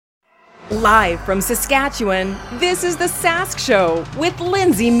Live from Saskatchewan, this is the Sask Show with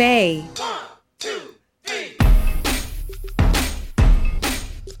Lindsay May. 1, 2, 3.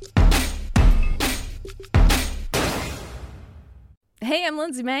 Hey, I'm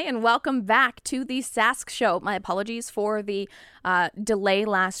Lindsay May, and welcome back to the Sask Show. My apologies for the delay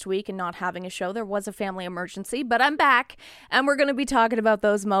last week and not having a show. There was a family emergency, but I'm back, and we're going to be talking about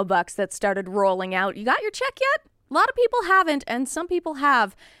those Mo-Bucks that started rolling out. You got your check yet? A lot of people haven't, and some people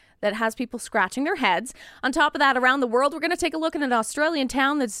have. That has people scratching their heads. On top of that, around the world, we're going to take a look at an Australian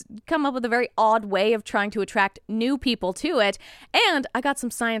town that's come up with a very odd way of trying to attract new people to it. And I got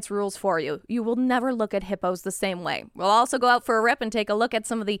some science rules for you. You will never look at hippos the same way. We'll also go out for a rip and take a look at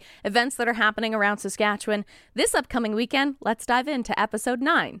some of the events that are happening around Saskatchewan this upcoming weekend. Let's dive into episode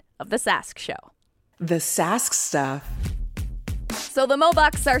 9 of The Sask Show. The Sask stuff. So the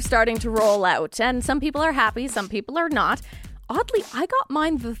Mo-Bucks are starting to roll out, and some people are happy, some people are not. Oddly, I got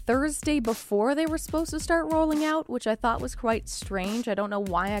mine the Thursday before they were supposed to start rolling out, which I thought was quite strange. I don't know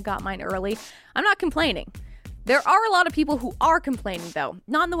why I got mine early. I'm not complaining. There are a lot of people who are complaining, though.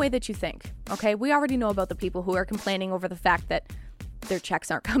 Not in the way that you think, okay? We already know about the people who are complaining over the fact that their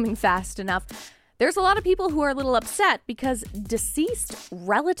checks aren't coming fast enough. There's a lot of people who are a little upset because deceased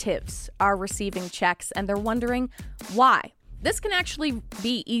relatives are receiving checks, and they're wondering why. This can actually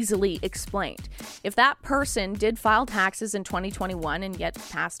be easily explained. If that person did file taxes in 2021 and yet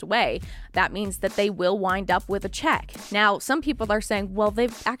passed away, that means that they will wind up with a check. Now, some people are saying, well,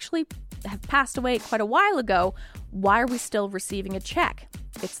 they've actually have passed away quite a while ago. Why are we still receiving a check?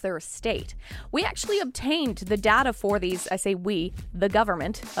 It's their estate. We actually obtained the data for these. I say we, the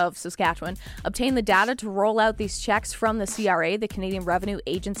government of Saskatchewan, obtained the data to roll out these checks from the CRA, the Canadian Revenue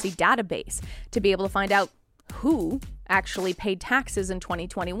Agency database, to be able to find out who actually paid taxes in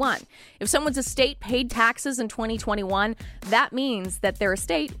 2021. If someone's estate paid taxes in 2021, that means that their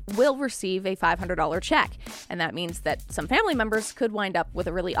estate will receive a $500 check. And that means that some family members could wind up with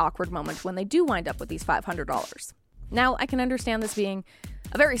a really awkward moment when they do wind up with these $500. Now, I can understand this being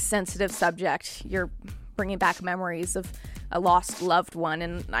a very sensitive subject. You're bringing back memories of a lost loved one,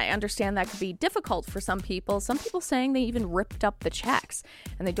 and I understand that could be difficult for some people. Some people saying they even ripped up the checks,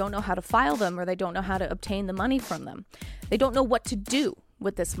 and they don't know how to file them, or they don't know how to obtain the money from them. They don't know what to do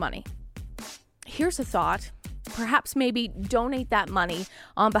with this money. Here's a thought. Perhaps maybe donate that money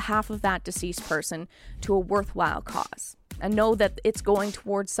on behalf of that deceased person to a worthwhile cause, and know that it's going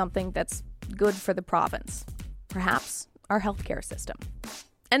towards something that's good for the province. Perhaps our healthcare system.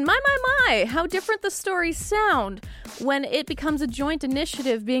 And my, how different the stories sound when it becomes a joint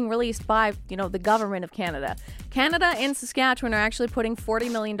initiative being released by, the government of Canada. Canada and Saskatchewan are actually putting $40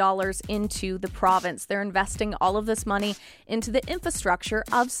 million into the province. They're investing all of this money into the infrastructure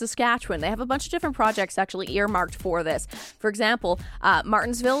of Saskatchewan. They have a bunch of different projects actually earmarked for this. For example,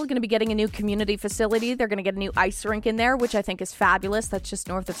 Martinsville is going to be getting a new community facility. They're going to get a new ice rink in there, which I think is fabulous. That's just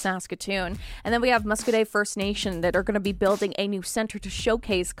north of Saskatoon. And then we have Musqueam First Nation that are going to be building a new center to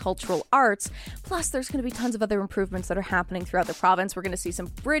showcase cultural arts. Plus, there's going to be tons of other improvements that are happening throughout the province. We're going to see some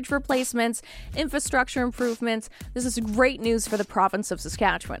bridge replacements, infrastructure improvements. This is great news for the province of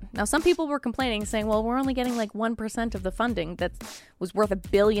Saskatchewan. Now, some people were complaining, saying, well, we're only getting like 1% of the funding that was worth $1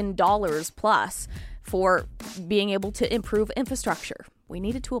 billion plus for being able to improve infrastructure. We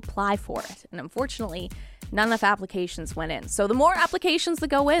needed to apply for it. And unfortunately, not enough applications went in. So the more applications that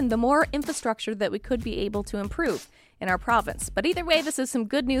go in, the more infrastructure that we could be able to improve in our province. But either way, this is some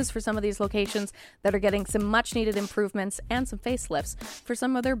good news for some of these locations that are getting some much needed improvements and some facelifts for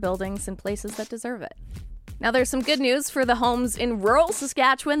some of their buildings and places that deserve it. Now, there's some good news for the homes in rural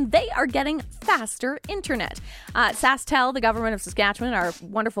Saskatchewan. They are getting faster internet. SaskTel, the government of Saskatchewan, our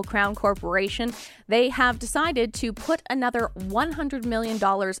wonderful Crown Corporation, they have decided to put another $100 million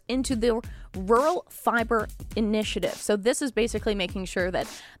into the Rural Fiber Initiative. So this is basically making sure that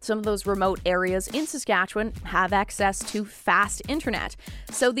some of those remote areas in Saskatchewan have access to fast internet.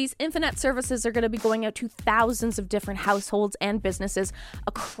 So these internet services are going to be going out to thousands of different households and businesses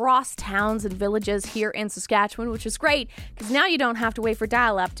across towns and villages here in Saskatchewan, which is great because now you don't have to wait for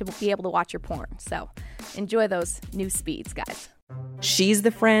dial-up to be able to watch your porn. So enjoy those new speeds, guys. She's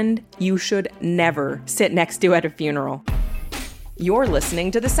the friend you should never sit next to at a funeral. You're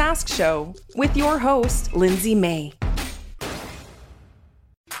listening to The Sask Show with your host, Lindsay May.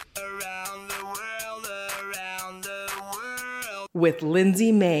 With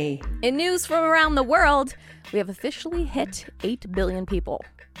Lindsay May. In news from around the world, we have officially hit 8 billion people.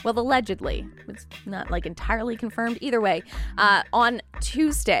 Well, allegedly. It's not entirely confirmed. Either way, on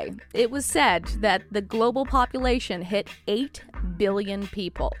Tuesday, it was said that the global population hit 8 billion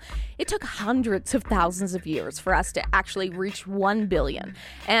people. It took hundreds of thousands of years for us to actually reach 1 billion.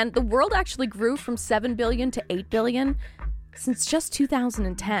 And the world actually grew from 7 billion to 8 billion since just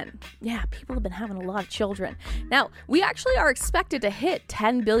 2010. Yeah, people have been having a lot of children. Now, we actually are expected to hit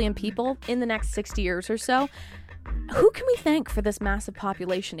 10 billion people in the next 60 years or so. Who can we thank for this massive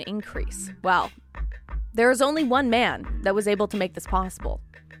population increase? Well, there is only one man that was able to make this possible,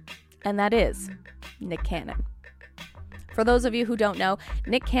 and that is Nick Cannon. For those of you who don't know,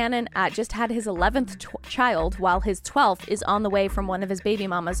 Nick Cannon just had his 11th child, while his 12th is on the way from one of his baby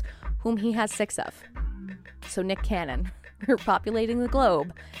mamas, whom he has 6 of. So Nick Cannon, we're populating the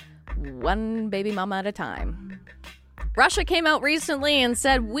globe, one baby mama at a time. Russia came out recently and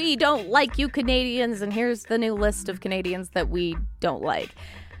said, we don't like you Canadians, and here's the new list of Canadians that we don't like.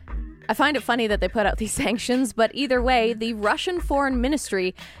 I find it funny that they put out these sanctions, but either way, the Russian Foreign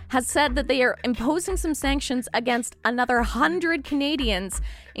Ministry has said that they are imposing some sanctions against another 100 Canadians,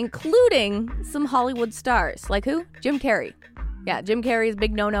 including some Hollywood stars. Like who? Jim Carrey. Yeah, Jim Carrey is a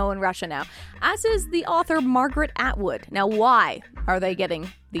big no-no in Russia now, as is the author Margaret Atwood. Now, why are they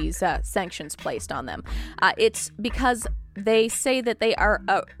getting these sanctions placed on them? It's because they say that they are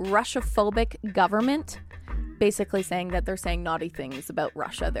a Russia-phobic government, basically saying that they're saying naughty things about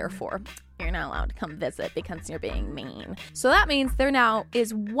Russia, therefore you're not allowed to come visit because you're being mean. So that means there now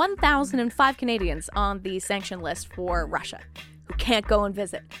is 1,005 Canadians on the sanction list for Russia who can't go and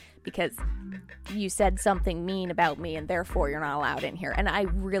visit because you said something mean about me and therefore you're not allowed in here. And I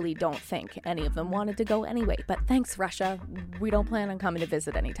really don't think any of them wanted to go anyway. But thanks, Russia. We don't plan on coming to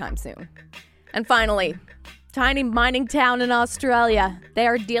visit anytime soon. And finally, tiny mining town in Australia. They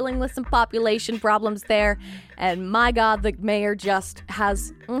are dealing with some population problems there. And my God, the mayor just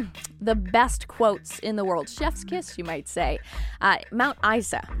has the best quotes in the world. Chef's kiss, you might say. Mount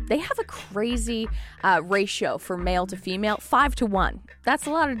Isa, they have a crazy ratio for male to female, 5-1. That's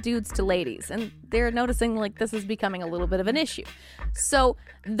a lot of dudes to ladies. And they're noticing like this is becoming a little bit of an issue. So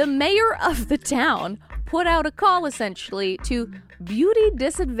the mayor of the town put out a call essentially to beauty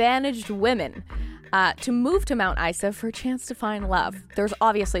disadvantaged women to move to Mount Isa for a chance to find love. There's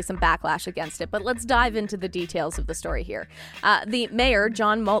obviously some backlash against it, but let's dive into the details of the story here. The mayor,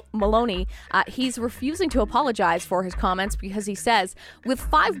 John Maloney, he's refusing to apologize for his comments because he says, with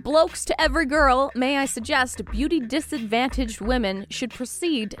 5 blokes to every girl, may I suggest beauty disadvantaged women should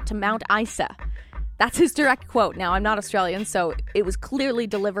proceed to Mount Isa. That's his direct quote. Now, I'm not Australian, so it was clearly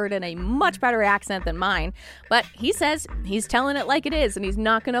delivered in a much better accent than mine. But he says he's telling it like it is, and he's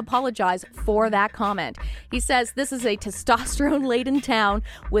not going to apologize for that comment. He says this is a testosterone-laden town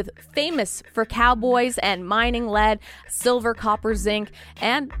with famous for cowboys and mining lead, silver, copper, zinc,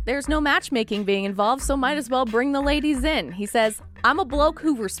 and there's no matchmaking being involved, so might as well bring the ladies in. He says, I'm a bloke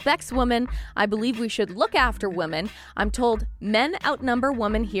who respects women. I believe we should look after women. I'm told men outnumber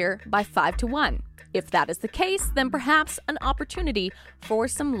women here by 5-1. If that is the case, then perhaps an opportunity for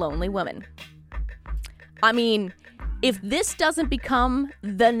some lonely women. I mean, if this doesn't become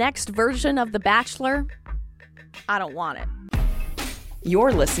the next version of The Bachelor, I don't want it.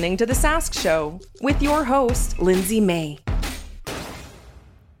 You're listening to The Sask Show with your host, Lindsay May.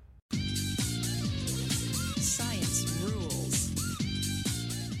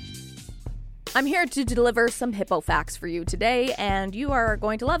 I'm here to deliver some hippo facts for you today, and you are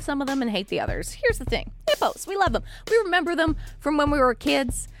going to love some of them and hate the others. Here's the thing. Hippos, we love them. We remember them from when we were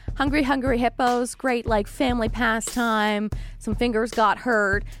kids. Hungry, hungry hippos, great like family pastime. Some fingers got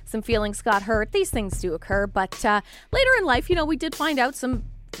hurt, some feelings got hurt. These things do occur, but later in life, we did find out some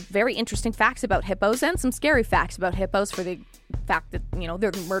very interesting facts about hippos and some scary facts about hippos for the fact that,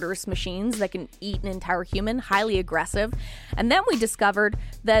 they're murderous machines that can eat an entire human, highly aggressive. And then we discovered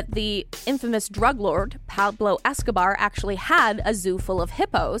that the infamous drug lord, Pablo Escobar, actually had a zoo full of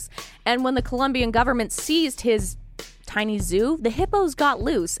hippos. And when the Colombian government seized his tiny zoo, the hippos got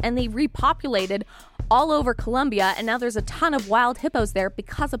loose and they repopulated all over Colombia. And now there's a ton of wild hippos there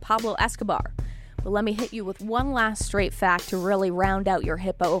because of Pablo Escobar. But let me hit you with one last straight fact to really round out your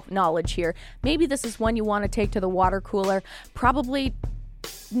hippo knowledge here. Maybe this is one you want to take to the water cooler. Probably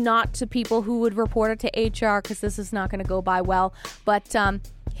not to people who would report it to HR because this is not going to go by well. But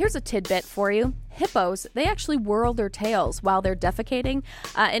here's a tidbit for you. Hippos, they actually whirl their tails while they're defecating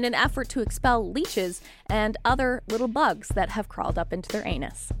in an effort to expel leeches and other little bugs that have crawled up into their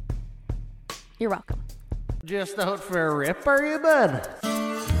anus. You're welcome. Just out for a rip, are you, bud?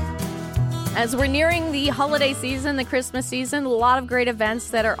 As we're nearing the holiday season, the Christmas season, a lot of great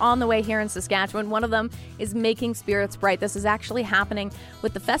events that are on the way here in Saskatchewan. One of them is Making Spirits Bright. This is actually happening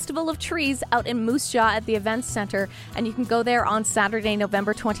with the Festival of Trees out in Moose Jaw at the Events Center. And you can go there on Saturday,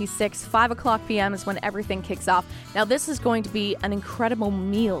 November 26th, 5 o'clock p.m. is when everything kicks off. Now, this is going to be an incredible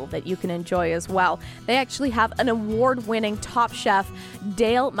meal that you can enjoy as well. They actually have an award-winning top chef,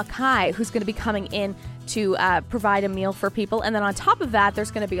 Dale Mackay, who's going to be coming in to provide a meal for people. And then on top of that,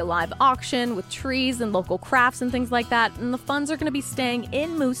 there's going to be a live auction with trees and local crafts and things like that. And the funds are going to be staying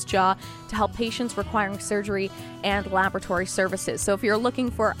in Moose Jaw to help patients requiring surgery and laboratory services. So if you're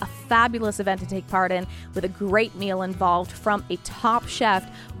looking for a fabulous event to take part in with a great meal involved from a top chef,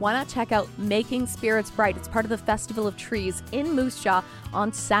 why not check out Making Spirits Bright? It's part of the Festival of Trees in Moose Jaw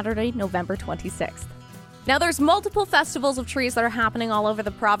on Saturday, November 26th. Now, there's multiple festivals of trees that are happening all over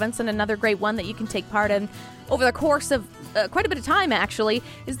the province, and another great one that you can take part in over the course of quite a bit of time, actually,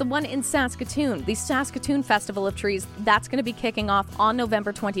 is the one in Saskatoon. The Saskatoon Festival of Trees, that's going to be kicking off on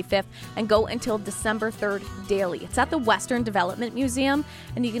November 25th and go until December 3rd daily. It's at the Western Development Museum,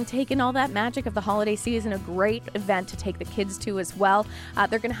 and you can take in all that magic of the holiday season, a great event to take the kids to as well.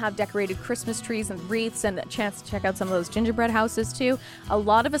 They're going to have decorated Christmas trees and wreaths and a chance to check out some of those gingerbread houses too. A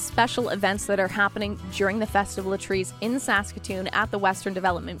lot of special events that are happening during the Festival of Trees in Saskatoon at the Western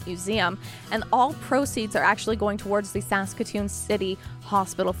Development Museum, and all proceeds are actually going towards the Saskatoon City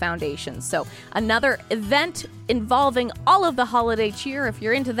Hospital Foundation. So another event involving all of the holiday cheer. If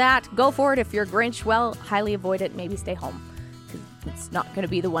you're into that, go for it. If you're Grinch, well, highly avoid it. Maybe stay home, because it's not going to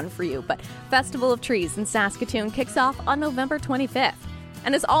be the one for you. But Festival of Trees in Saskatoon kicks off on November 25th.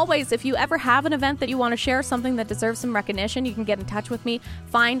 And as always, if you ever have an event that you want to share, something that deserves some recognition, you can get in touch with me.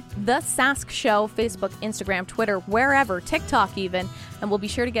 Find The Sask Show, Facebook, Instagram, Twitter, wherever, TikTok even, and we'll be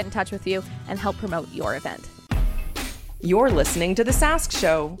sure to get in touch with you and help promote your event. You're listening to The Sask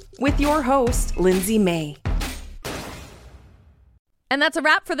Show with your host, Lindsay May. And that's a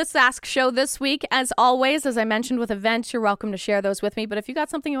wrap for the Sask Show this week. As always, as I mentioned with events, you're welcome to share those with me. But if you got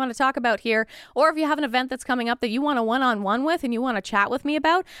something you want to talk about here, or if you have an event that's coming up that you want a one-on-one with and you want to chat with me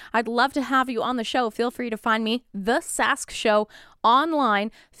about, I'd love to have you on the show. Feel free to find me, The Sask Show, online,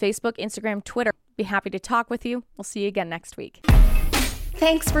 Facebook, Instagram, Twitter. Be happy to talk with you. We'll see you again next week.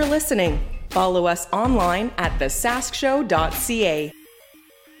 Thanks for listening. Follow us online at thesaskshow.ca.